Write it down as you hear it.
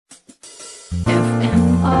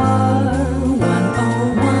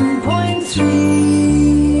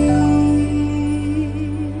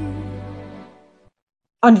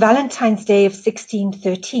On Valentine's Day of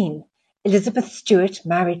 1613, Elizabeth Stuart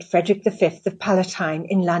married Frederick V of Palatine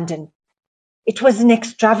in London. It was an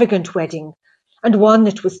extravagant wedding, and one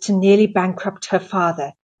that was to nearly bankrupt her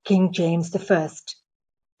father, King James I.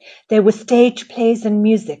 There were stage plays and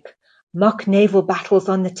music, mock naval battles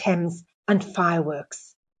on the Thames, and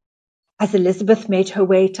fireworks. As Elizabeth made her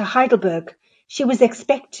way to Heidelberg, she was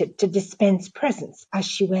expected to dispense presents as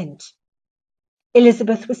she went.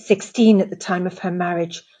 Elizabeth was 16 at the time of her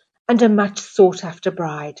marriage and a much sought-after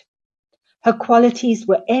bride. Her qualities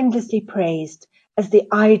were endlessly praised as the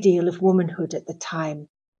ideal of womanhood at the time.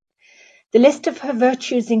 The list of her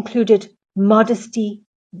virtues included modesty,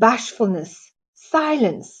 bashfulness,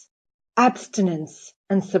 silence, abstinence,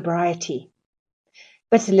 and sobriety.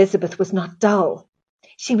 But Elizabeth was not dull.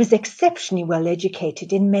 She was exceptionally well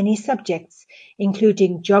educated in many subjects,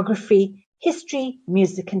 including geography, history,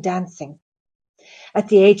 music, and dancing. At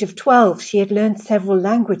the age of 12, she had learned several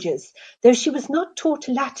languages, though she was not taught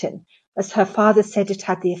Latin, as her father said it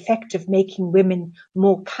had the effect of making women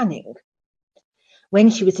more cunning. When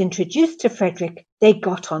she was introduced to Frederick, they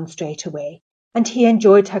got on straight away, and he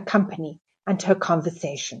enjoyed her company and her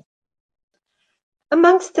conversation.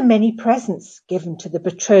 Amongst the many presents given to the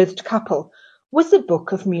betrothed couple was a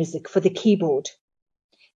book of music for the keyboard.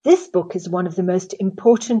 This book is one of the most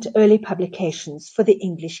important early publications for the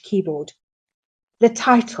English keyboard. The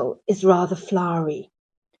title is rather flowery.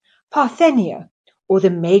 Parthenia, or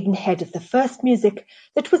the maidenhead of the first music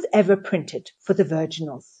that was ever printed for the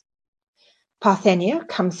virginals. Parthenia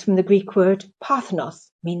comes from the Greek word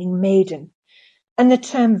parthenos, meaning maiden, and the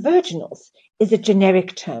term virginals is a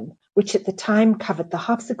generic term which at the time covered the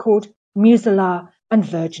harpsichord, musilla, and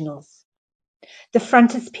virginals. The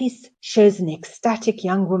frontispiece shows an ecstatic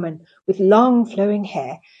young woman with long flowing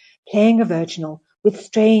hair playing a virginal with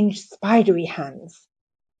strange spidery hands.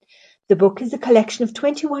 The book is a collection of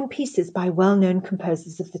 21 pieces by well-known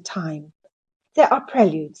composers of the time. There are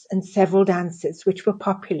preludes and several dances which were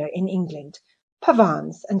popular in England,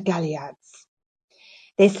 pavans and galliards.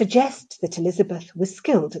 They suggest that Elizabeth was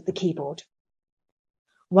skilled at the keyboard.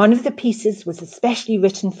 One of the pieces was especially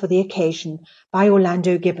written for the occasion by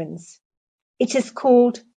Orlando Gibbons. It is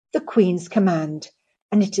called The Queen's Command,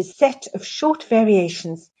 and it is a set of short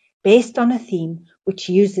variations based on a theme which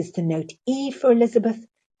uses the note E for Elizabeth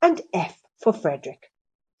and F for Frederick.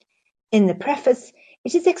 In the preface,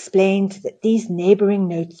 it is explained that these neighbouring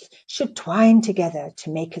notes should twine together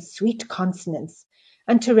to make a sweet consonance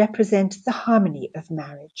and to represent the harmony of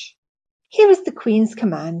marriage. Here is The Queen's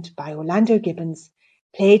Command by Orlando Gibbons,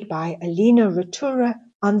 played by Alina Rotura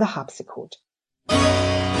on the harpsichord.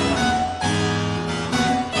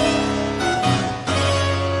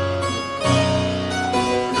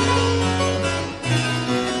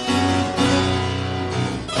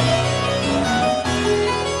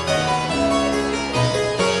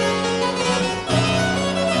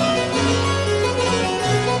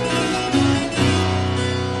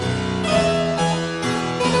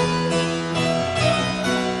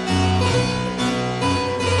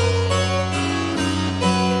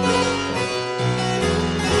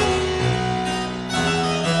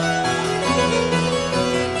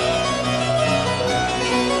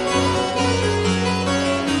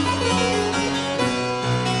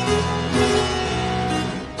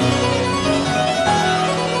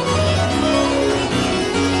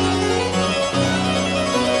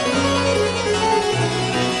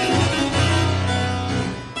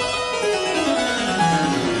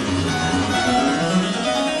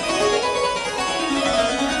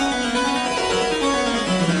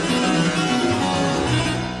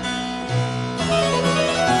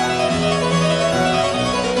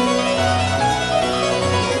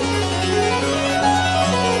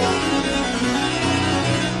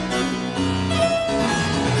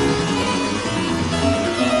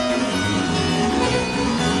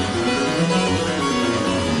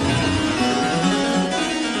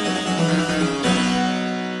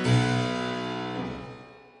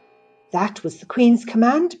 That was The Queen's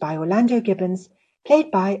Command by Orlando Gibbons,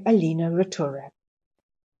 played by Alina Rotura.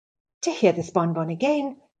 To hear this bonbon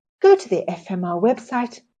again, go to the FMR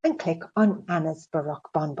website and click on Anna's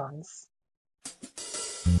Baroque Bonbons.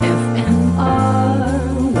 FMR